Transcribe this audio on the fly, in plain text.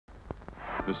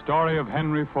The story of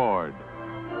Henry Ford.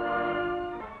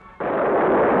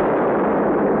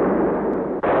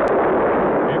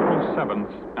 April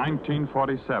 7th,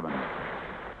 1947.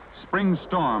 Spring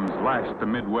storms lashed the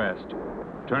Midwest,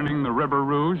 turning the River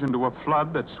Rouge into a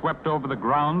flood that swept over the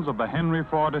grounds of the Henry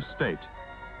Ford estate.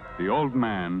 The old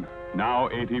man, now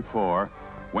 84,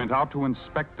 went out to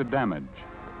inspect the damage.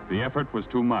 The effort was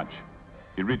too much.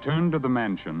 He returned to the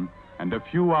mansion, and a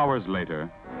few hours later,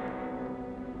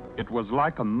 it was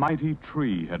like a mighty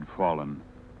tree had fallen.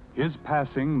 His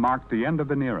passing marked the end of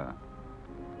an era.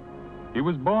 He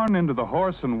was born into the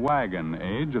horse and wagon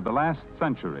age of the last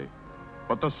century,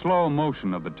 but the slow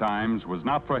motion of the times was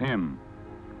not for him.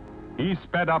 He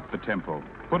sped up the tempo,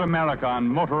 put America on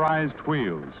motorized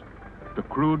wheels. The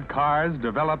crude cars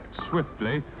developed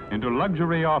swiftly into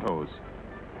luxury autos.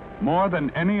 More than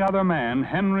any other man,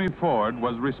 Henry Ford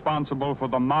was responsible for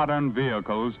the modern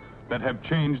vehicles that have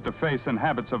changed the face and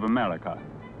habits of America.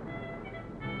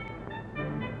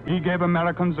 He gave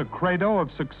Americans a credo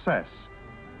of success,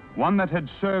 one that had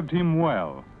served him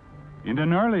well. In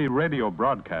an early radio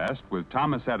broadcast with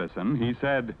Thomas Edison, he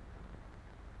said,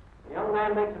 "The young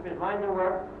man makes up his mind to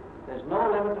work. There's no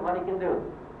limit to what he can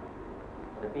do.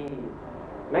 But if he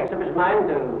makes up his mind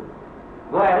to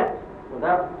go at it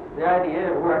without the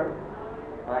idea of work,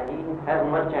 he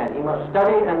hasn't much chance. He must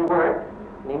study and work,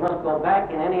 and he must go back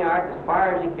in any art as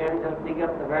far as he can, just dig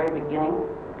up the very beginning.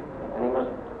 And he must,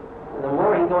 the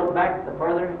more he goes back, the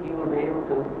further he will be able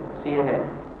to see ahead."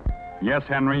 Yes,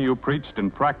 Henry, you preached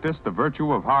and practiced the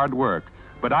virtue of hard work,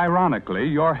 but ironically,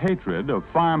 your hatred of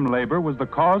farm labor was the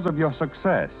cause of your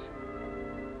success.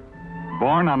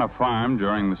 Born on a farm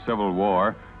during the Civil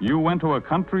War, you went to a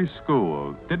country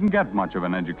school, didn't get much of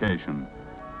an education.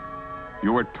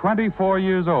 You were 24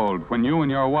 years old when you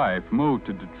and your wife moved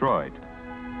to Detroit.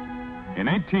 In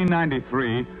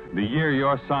 1893, the year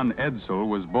your son Edsel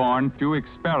was born, you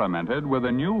experimented with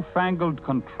a newfangled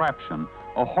contraption,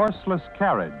 a horseless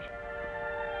carriage.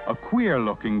 A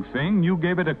queer-looking thing, you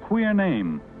gave it a queer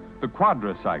name, the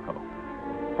quadracycle.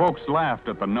 Folks laughed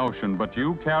at the notion, but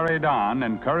you carried on,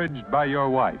 encouraged by your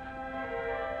wife.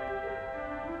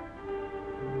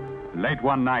 Late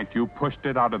one night, you pushed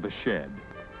it out of the shed.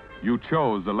 You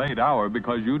chose a late hour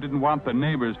because you didn't want the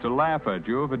neighbors to laugh at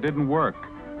you if it didn't work.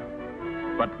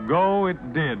 But go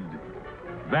it did.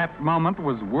 That moment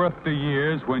was worth the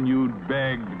years when you'd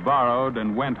begged, borrowed,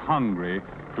 and went hungry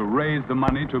to raise the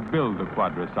money to build the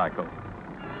quadracycle.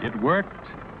 It worked,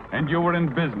 and you were in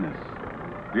business,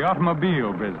 the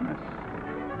automobile business.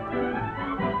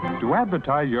 To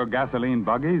advertise your gasoline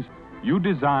buggies, you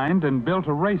designed and built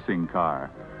a racing car,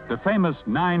 the famous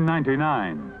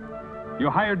 999. You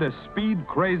hired a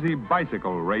speed-crazy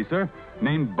bicycle racer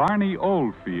named Barney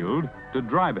Oldfield to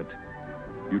drive it.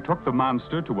 You took the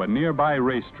monster to a nearby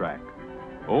racetrack.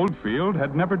 Oldfield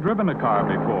had never driven a car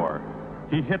before.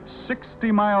 He hit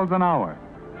 60 miles an hour.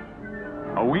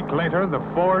 A week later, the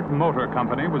Ford Motor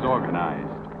Company was organized.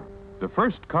 The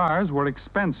first cars were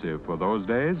expensive for those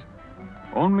days.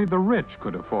 Only the rich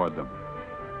could afford them.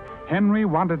 Henry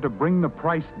wanted to bring the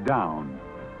price down.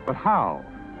 But how?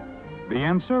 The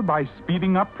answer, by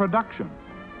speeding up production.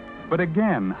 But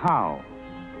again, how?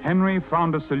 Henry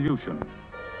found a solution.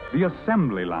 The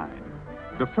assembly line.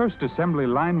 The first assembly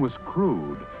line was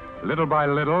crude. Little by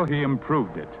little, he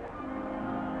improved it.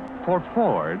 For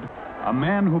Ford, a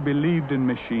man who believed in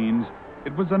machines,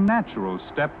 it was a natural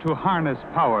step to harness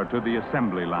power to the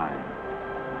assembly line.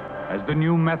 As the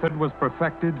new method was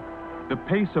perfected, the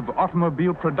pace of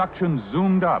automobile production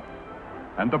zoomed up,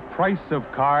 and the price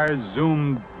of cars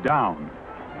zoomed down.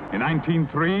 In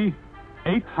 1903,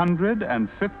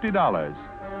 $850.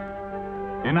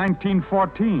 In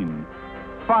 1914,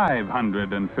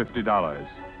 $550.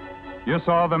 You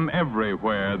saw them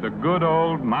everywhere, the good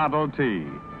old Model T,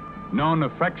 known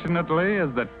affectionately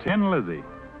as the Tin Lizzie.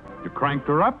 You cranked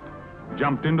her up,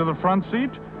 jumped into the front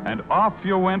seat, and off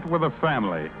you went with a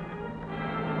family.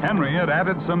 Henry had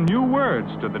added some new words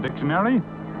to the dictionary.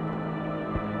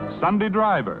 Sunday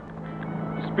driver,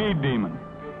 speed demon,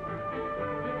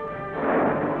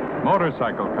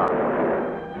 motorcycle cop.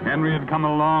 Henry had come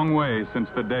a long way since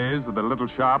the days of the little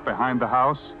shop behind the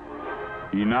house.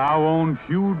 He now owned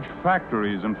huge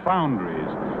factories and foundries.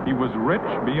 He was rich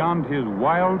beyond his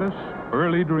wildest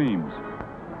early dreams.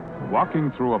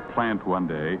 Walking through a plant one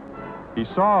day, he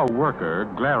saw a worker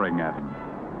glaring at him.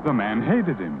 The man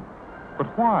hated him.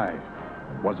 But why?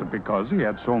 Was it because he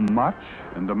had so much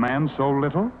and the man so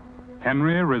little?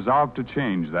 Henry resolved to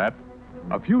change that.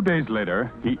 A few days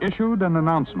later, he issued an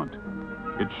announcement.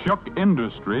 It shook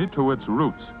industry to its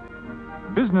roots.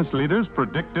 Business leaders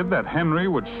predicted that Henry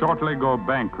would shortly go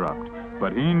bankrupt,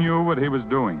 but he knew what he was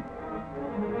doing.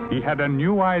 He had a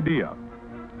new idea,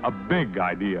 a big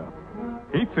idea.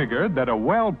 He figured that a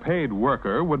well-paid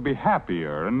worker would be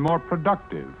happier and more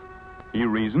productive. He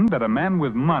reasoned that a man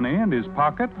with money in his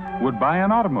pocket would buy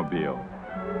an automobile.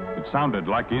 It sounded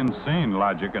like insane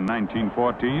logic in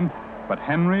 1914, but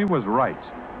Henry was right.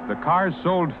 The cars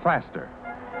sold faster.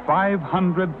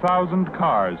 500,000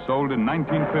 cars sold in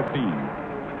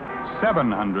 1915,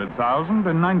 700,000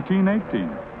 in 1918,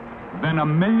 then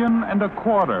 1.25 million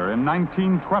in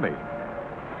 1920.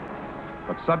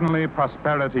 But suddenly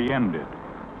prosperity ended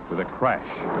with a crash.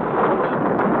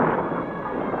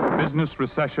 The business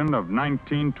recession of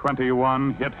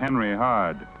 1921 hit Henry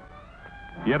hard.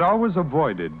 He had always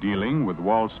avoided dealing with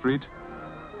Wall Street.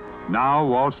 Now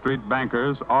Wall Street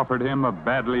bankers offered him a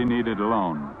badly needed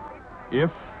loan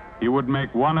if he would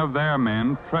make one of their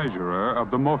men treasurer of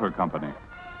the motor company.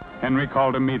 Henry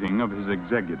called a meeting of his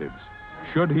executives.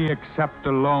 Should he accept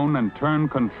a loan and turn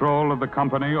control of the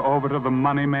company over to the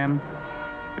money men?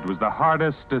 It was the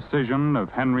hardest decision of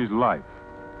Henry's life.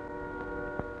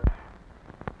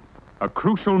 A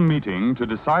crucial meeting to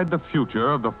decide the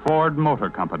future of the Ford Motor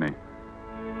Company.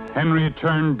 Henry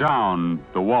turned down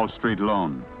the Wall Street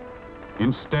loan.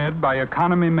 Instead, by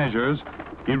economy measures,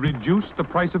 he reduced the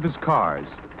price of his cars.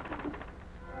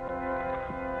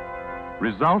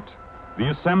 Result,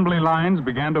 the assembly lines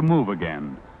began to move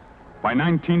again. By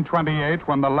 1928,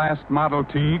 when the last Model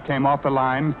T came off the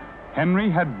line, Henry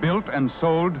had built and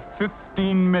sold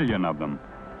 15 million of them.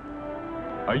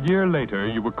 A year later,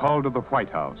 you were called to the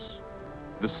White House.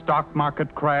 The stock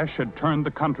market crash had turned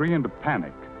the country into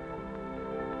panic.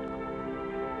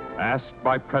 Asked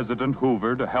by President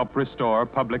Hoover to help restore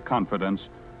public confidence,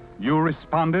 you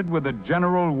responded with a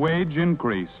general wage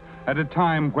increase at a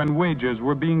time when wages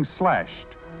were being slashed.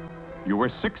 You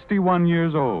were 61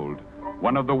 years old,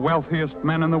 one of the wealthiest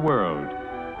men in the world,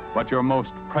 but your most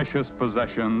precious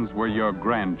possessions were your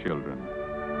grandchildren.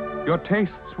 Your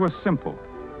tastes were simple.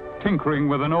 Tinkering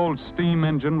with an old steam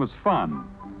engine was fun.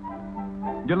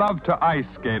 You loved to ice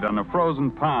skate on a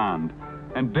frozen pond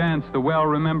and dance the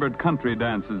well-remembered country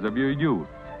dances of your youth.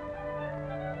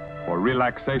 For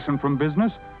relaxation from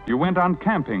business, you went on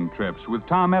camping trips with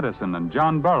Tom Edison and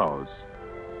John Burroughs.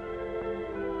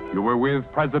 You were with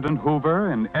President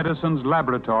Hoover in Edison's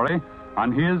laboratory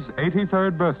on his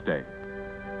 83rd birthday.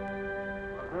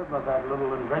 With that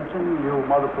little invention, you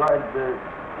multiplied the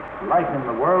life in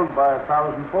the world by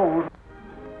 1,000-fold.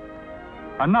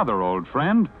 Another old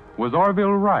friend was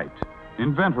Orville Wright,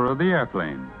 inventor of the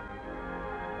airplane.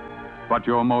 But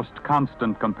your most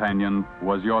constant companion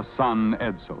was your son,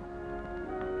 Edsel.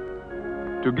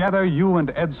 Together, you and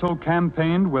Edsel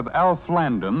campaigned with Alf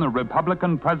Landon, the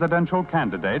Republican presidential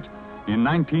candidate, in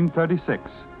 1936.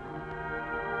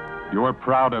 You were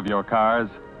proud of your cars.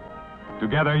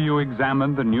 Together, you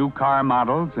examined the new car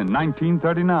models in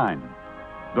 1939.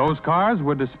 Those cars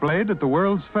were displayed at the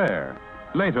World's Fair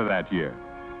later that year.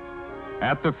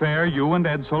 At the fair, you and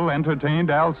Edsel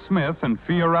entertained Al Smith and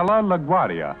Fiorello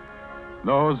Laguardia.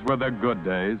 Those were the good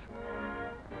days.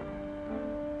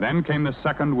 Then came the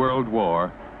Second World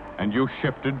War, and you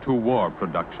shifted to war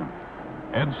production.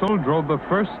 Edsel drove the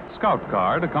first scout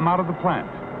car to come out of the plant.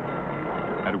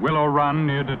 At Willow Run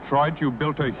near Detroit, you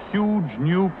built a huge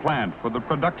new plant for the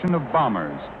production of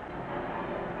bombers.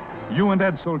 You and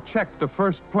Edsel checked the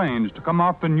first planes to come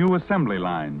off the new assembly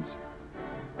lines.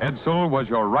 Edsel was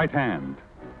your right hand.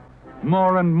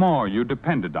 More and more you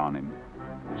depended on him.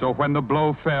 So when the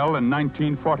blow fell in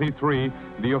 1943,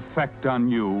 the effect on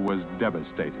you was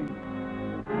devastating.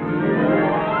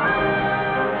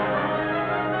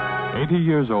 80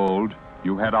 years old,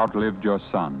 you had outlived your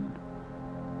son.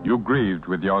 You grieved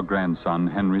with your grandson,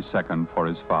 Henry II, for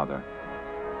his father.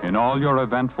 In all your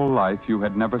eventful life, you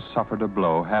had never suffered a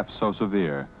blow half so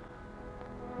severe.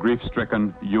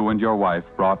 Grief-stricken, you and your wife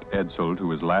brought Edsel to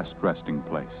his last resting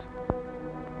place.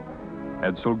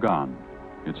 Edsel gone.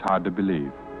 It's hard to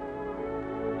believe.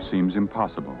 Seems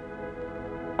impossible.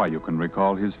 Why, you can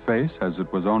recall his face as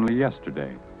it was only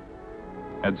yesterday.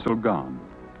 Edsel gone.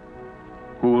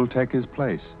 Who will take his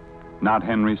place? Not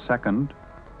Henry II,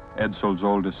 Edsel's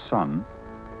oldest son.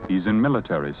 He's in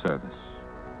military service.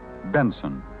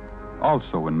 Benson,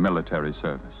 also in military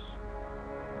service.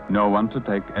 No one to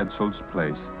take Edsel's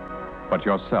place but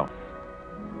yourself.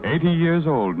 80 years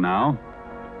old now,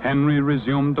 Henry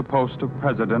resumed the post of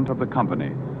president of the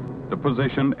company, the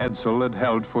position Edsel had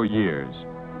held for years.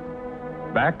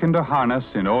 Back into harness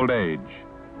in old age,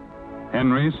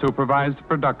 Henry supervised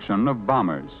production of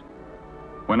bombers.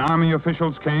 When Army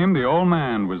officials came, the old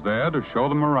man was there to show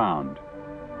them around.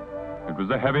 It was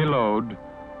a heavy load,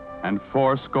 and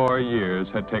 80 years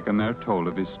had taken their toll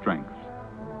of his strength.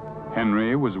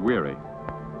 Henry was weary.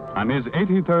 On his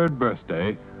 83rd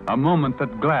birthday, a moment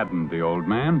that gladdened the old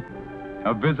man,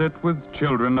 a visit with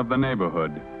children of the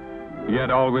neighborhood. He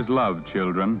had always loved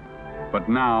children, but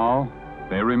now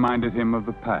they reminded him of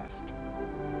the past.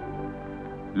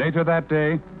 Later that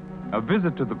day, a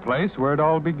visit to the place where it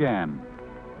all began.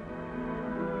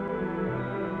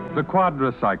 The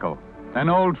quadracycle, an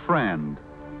old friend,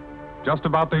 just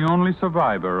about the only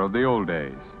survivor of the old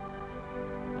days.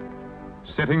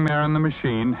 Sitting there in the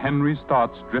machine, Henry's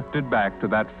thoughts drifted back to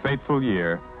that fateful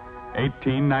year,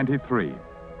 1893.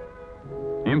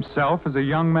 Himself as a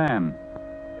young man,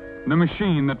 the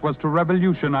machine that was to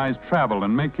revolutionize travel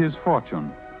and make his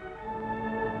fortune.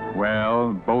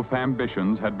 Well, both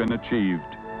ambitions had been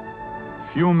achieved.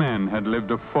 Few men had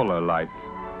lived a fuller life.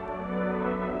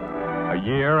 A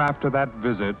year after that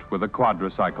visit with a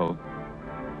quadracycle,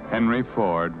 Henry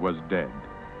Ford was dead.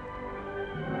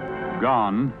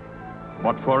 Gone,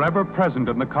 but forever present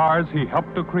in the cars he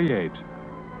helped to create.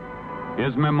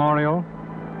 His memorial,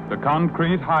 the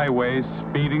concrete highway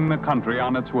speeding the country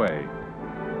on its way.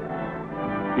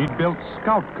 He'd built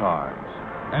scout cars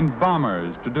and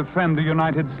bombers to defend the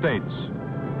United States.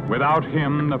 Without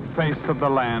him, the face of the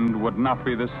land would not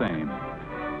be the same.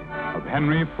 Of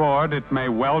Henry Ford, it may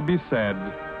well be said,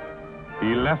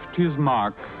 he left his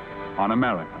mark on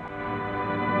America.